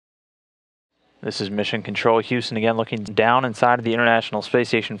This is Mission Control Houston again, looking down inside of the International Space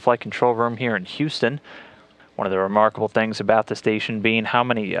Station Flight Control Room here in Houston. One of the remarkable things about the station being how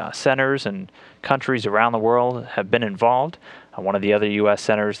many centers and countries around the world have been involved. One of the other U.S.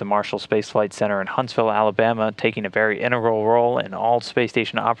 centers, the Marshall Space Flight Center in Huntsville, Alabama, taking a very integral role in all space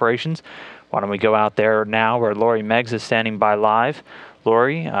station operations. Why don't we go out there now where Lori Meggs is standing by live.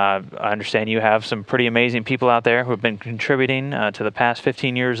 Lori, I understand you have some pretty amazing people out there who have been contributing to the past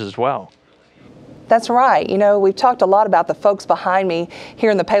 15 years as well. That's right. You know, we've talked a lot about the folks behind me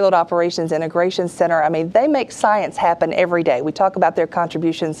here in the Payload Operations Integration Center. I mean, they make science happen every day. We talk about their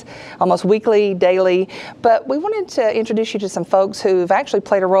contributions almost weekly, daily, but we wanted to introduce you to some folks who've actually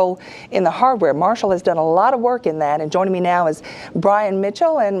played a role in the hardware. Marshall has done a lot of work in that, and joining me now is Brian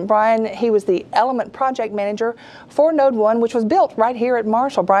Mitchell. And Brian, he was the Element Project Manager for Node 1, which was built right here at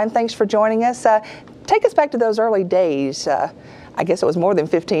Marshall. Brian, thanks for joining us. Take us back to those early days. I guess it was more than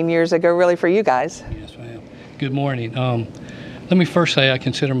 15 years ago, really, for you guys. Yes, ma'am. Good morning. Let me first say I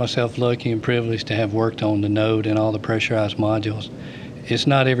consider myself lucky and privileged to have worked on the node and all the pressurized modules. It's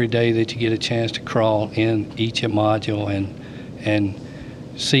not every day that you get a chance to crawl in each module and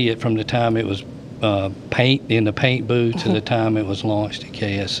see it from the time it was in the paint booth to the time it was launched at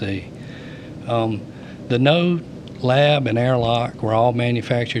KSC. The node, lab, and airlock were all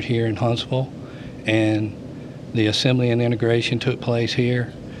manufactured here in Huntsville, and the assembly and integration took place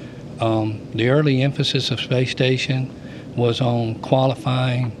here. The early emphasis of Space Station was on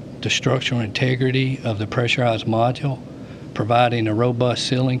qualifying the structural integrity of the pressurized module, providing a robust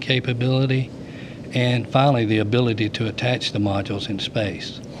sealing capability, and finally the ability to attach the modules in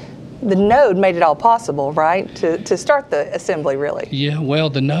space. The node made it all possible, right, to start the assembly, really? Yeah, well,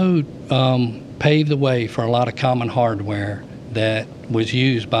 the node paved the way for a lot of common hardware that was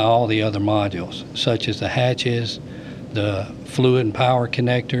used by all the other modules, such as the hatches, the fluid and power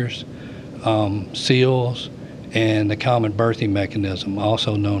connectors, seals, and the common berthing mechanism,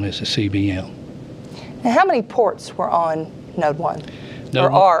 also known as the CBM. Now, how many ports were on Node 1?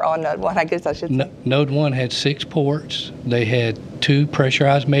 Are on Node 1, I guess I should say. Node 1 had 6 ports. They had 2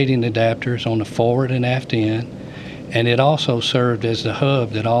 pressurized mating adapters on the forward and aft end, and it also served as the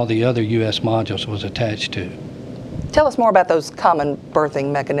hub that all the other U.S. modules was attached to. Tell us more about those common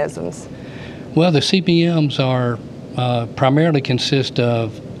berthing mechanisms. Well, the CBMs are primarily consist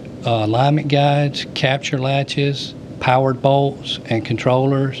of alignment guides, capture latches, powered bolts, and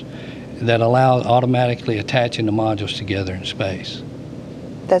controllers that allow automatically attaching the modules together in space.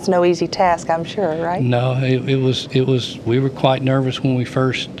 That's no easy task, I'm sure, right? No, it was. We were quite nervous when we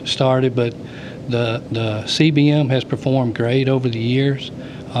first started, but the CBM has performed great over the years.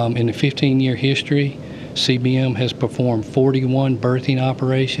 In the 15-year history, CBM has performed 41 berthing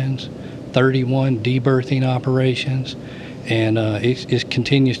operations, 31 deberthing operations, and it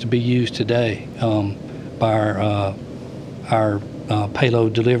continues to be used today by our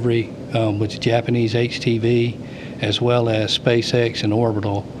payload delivery with the Japanese HTV, as well as SpaceX and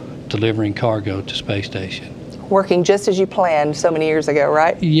Orbital delivering cargo to space station. Working just as you planned so many years ago,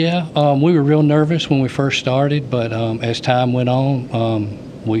 right? Yeah, we were real nervous when we first started, but as time went on,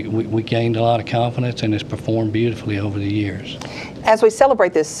 we gained a lot of confidence, and it's performed beautifully over the years. As we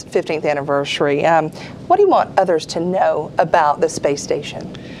celebrate this 15th anniversary, what do you want others to know about the space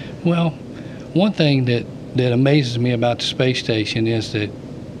station? Well, one thing that amazes me about the space station is that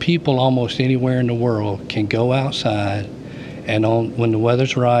people almost anywhere in the world can go outside, and when the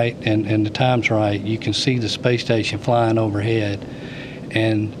weather's right and the time's right, you can see the space station flying overhead.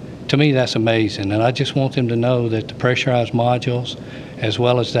 And to me, that's amazing. And I just want them to know that the pressurized modules, as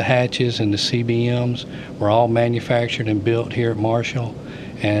well as the hatches and the CBMs, were all manufactured and built here at Marshall,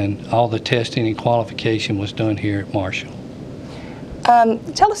 and all the testing and qualification was done here at Marshall.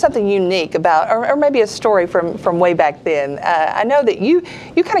 Tell us something unique about, or maybe a story from way back then. I know that you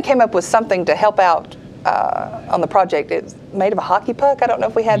kind of came up with something to help out on the project. It's made of a hockey puck. I don't know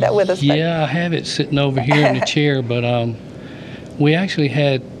if we had that with us. Yeah, I have it sitting over here in the chair, but we actually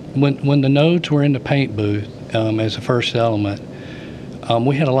had, when the nodes were in the paint booth as the first element,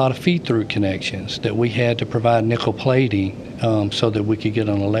 we had a lot of feed-through connections that we had to provide nickel plating so that we could get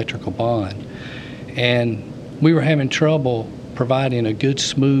an electrical bond. And we were having trouble providing a good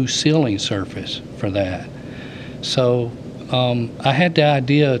smooth sealing surface for that. So I had the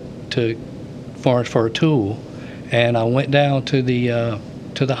idea for a tool, and I went down to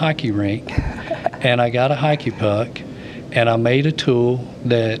the hockey rink, and I got a hockey puck, and I made a tool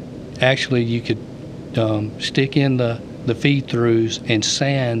that actually you could stick in the feed-throughs and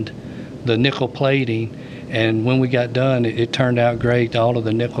sand the nickel plating, and when we got done, it turned out great. All of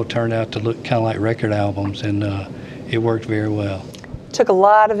the nickel turned out to look kind of like record albums, and it worked very well. Took a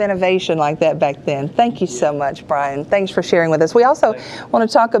lot of innovation like that back then. Thank you so much, Brian. Thanks for sharing with us. We also want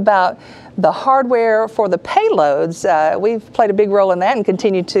to talk about the hardware for the payloads. We've played a big role in that and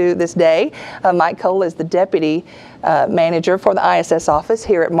continue to this day. Mike Cole is the deputy manager for the ISS office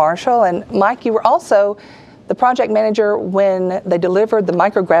here at Marshall. And Mike, you were also the project manager when they delivered the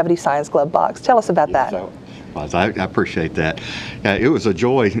Microgravity Science Glovebox. Tell us about that. I appreciate that. It was a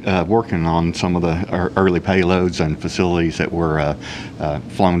joy working on some of the early payloads and facilities that were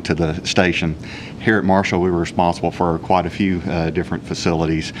flown to the station. Here at Marshall, we were responsible for quite a few different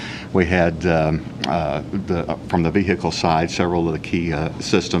facilities. We had, from the vehicle side, several of the key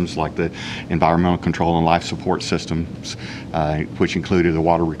systems like the environmental control and life support systems, which included a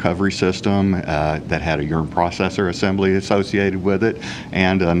water recovery system that had a urine processor assembly associated with it,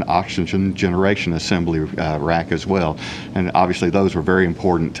 and an oxygen generation assembly rack as well. And obviously those were very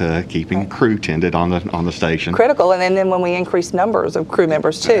important to keeping crew tended on the station. Critical, and then when we increased numbers of crew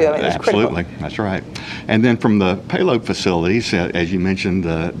members too, I mean, it's absolutely, critical. That's right. And then from the payload facilities, as you mentioned,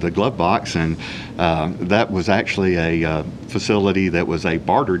 the glove box, and that was actually a facility that was a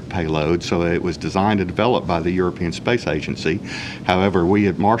bartered payload, so it was designed and developed by the European Space Agency. However, we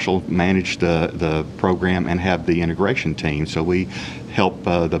at Marshall managed the program and have the integration team, so we help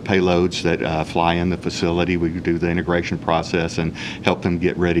the payloads that fly in the facility. We do the integration process and help them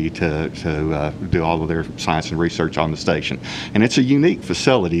get ready to do all of their science and research on the station. And it's a unique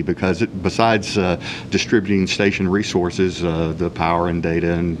facility because besides distributing station resources, the power and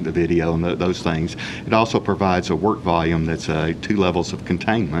data and the video and those things, it also provides a work volume that's 2 levels of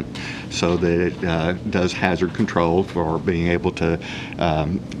containment, so that it does hazard control for being able to,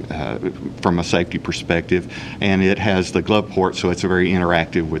 from a safety perspective, and it has the glove port, so it's a very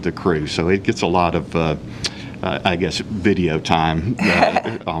interactive with the crew. So it gets a lot of, I guess, video time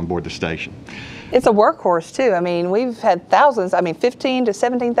on board the station. It's a workhorse too. I mean, we've had thousands, 15 to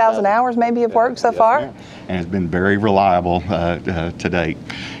 17,000 hours maybe of work so far. Ma'am. And it's been very reliable to date.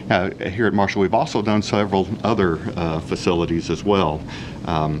 Here at Marshall, we've also done several other facilities as well.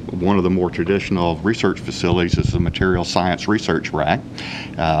 One of the more traditional research facilities is the Material Science Research Rack.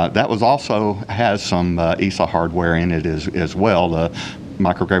 That was also has some ESA hardware in it as well. The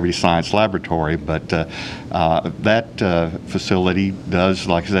Microgravity Science Laboratory, but that facility does,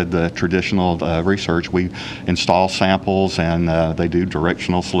 like I said, the traditional research. We install samples and they do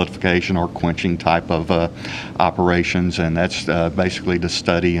directional solidification or quenching type of operations, and that's basically to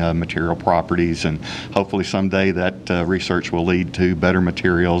study material properties, and hopefully someday that research will lead to better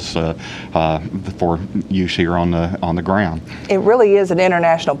materials for use here on the ground. It really is an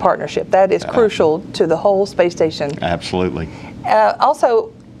international partnership. That is crucial to the whole space station. Absolutely.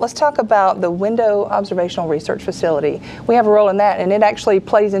 Also, let's talk about the Window Observational Research Facility. We have a role in that, and it actually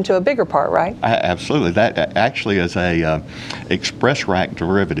plays into a bigger part, right? Absolutely. That actually is a Express rack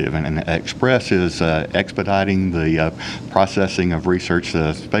derivative, and Express is expediting the processing of research to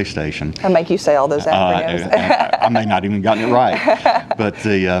the space station. I make you say all those acronyms. I may not even gotten it right, but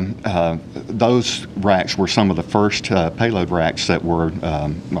those racks were some of the first payload racks that were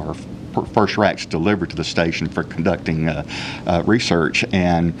first racks delivered to the station for conducting research,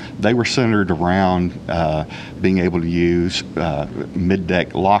 and they were centered around being able to use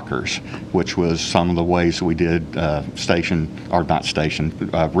mid-deck lockers, which was some of the ways we did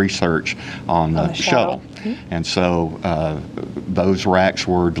research on the shuttle. Mm-hmm. And so those racks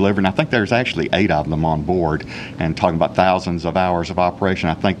were delivered, and I think there's actually 8 of them on board, and talking about thousands of hours of operation.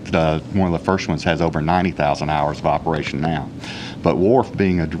 I think one of the first ones has over 90,000 hours of operation now. But WRF,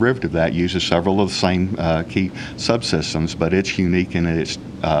 being a derivative of that, uses several of the same key subsystems, but it's unique in that it's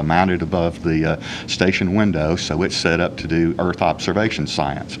mounted above the station window, so it's set up to do Earth observation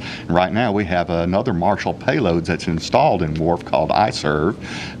science. And right now we have another Marshall payload that's installed in WRF called iServe,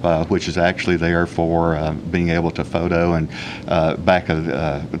 which is actually there for being able to photo and back of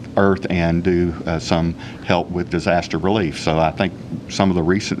Earth and do some help with disaster relief. So I think some of the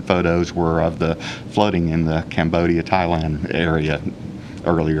recent photos were of the flooding in the Cambodia, Thailand area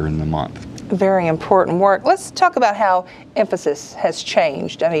earlier in the month. Very important work. Let's talk about how emphasis has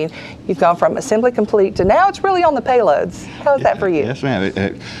changed. I mean, you've gone from assembly complete to now it's really on the payloads. How is that for you? Yes,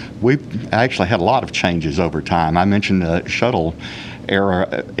 ma'am. We've actually had a lot of changes over time. I mentioned the shuttle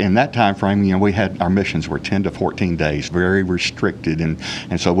era. In that time frame, we had our missions were 10 to 14 days, very restricted,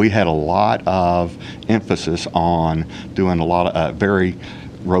 and so we had a lot of emphasis on doing a lot of very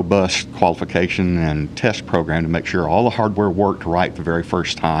robust qualification and test program to make sure all the hardware worked right the very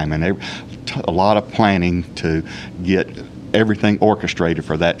first time, and a lot of planning to get everything orchestrated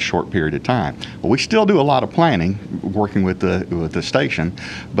for that short period of time. Well, we still do a lot of planning working with the station,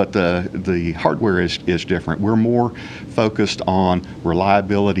 but the hardware is different. We're more focused on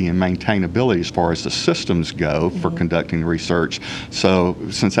reliability and maintainability as far as the systems go for conducting research. So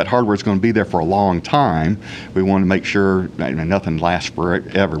since that hardware is going to be there for a long time, we want to make sure, I mean, nothing lasts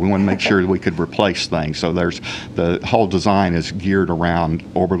forever. We want to make sure that we could replace things. So the whole design is geared around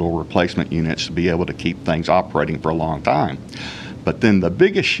orbital replacement units to be able to keep things operating for a long time. But then the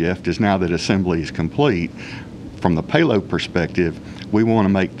biggest shift is now that assembly is complete, from the payload perspective, we want to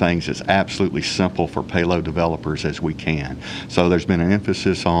make things as absolutely simple for payload developers as we can. So there's been an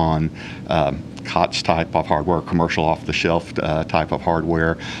emphasis on COTS type of hardware, commercial off-the-shelf type of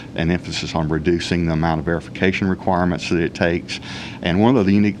hardware, an emphasis on reducing the amount of verification requirements that it takes. And one of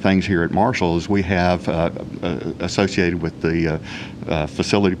the unique things here at Marshall is we have, associated with the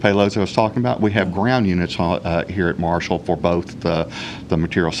facility payloads I was talking about, we have ground units here at Marshall for both the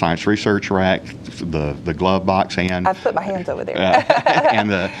Material Science Research Rack, the Glovebox, and I've put my hands over there. and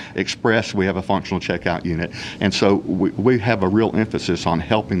the Express. We have a functional checkout unit. And so we have a real emphasis on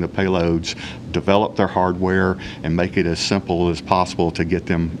helping the payloads develop their hardware and make it as simple as possible to get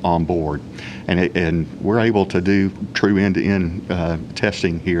them on board. And we're able to do true end-to-end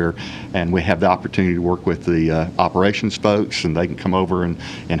testing here, and we have the opportunity to work with the operations folks, and they can come over and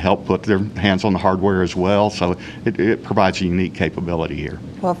help put their hands on the hardware as well. So it provides a unique capability here.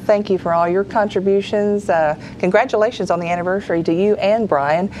 Well, thank you for all your contributions. Congratulations on the anniversary to you and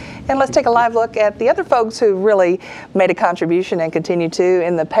Brian. And let's take a live look at the other folks who really made a contribution and continue to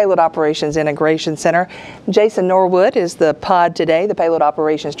in the Payload Operations Integration Center. Jason Norwood is the pod today, the Payload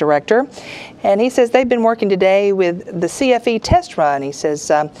Operations Director. And he says they've been working today with the CFE test run. He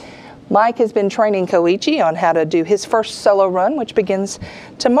says Mike has been training Koichi on how to do his first solo run, which begins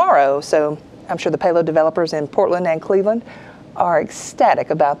tomorrow. So I'm sure the payload developers in Portland and Cleveland are ecstatic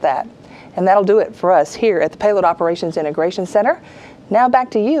about that. And that'll do it for us here at the Payload Operations Integration Center. Now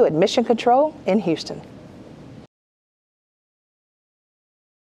back to you at Mission Control in Houston.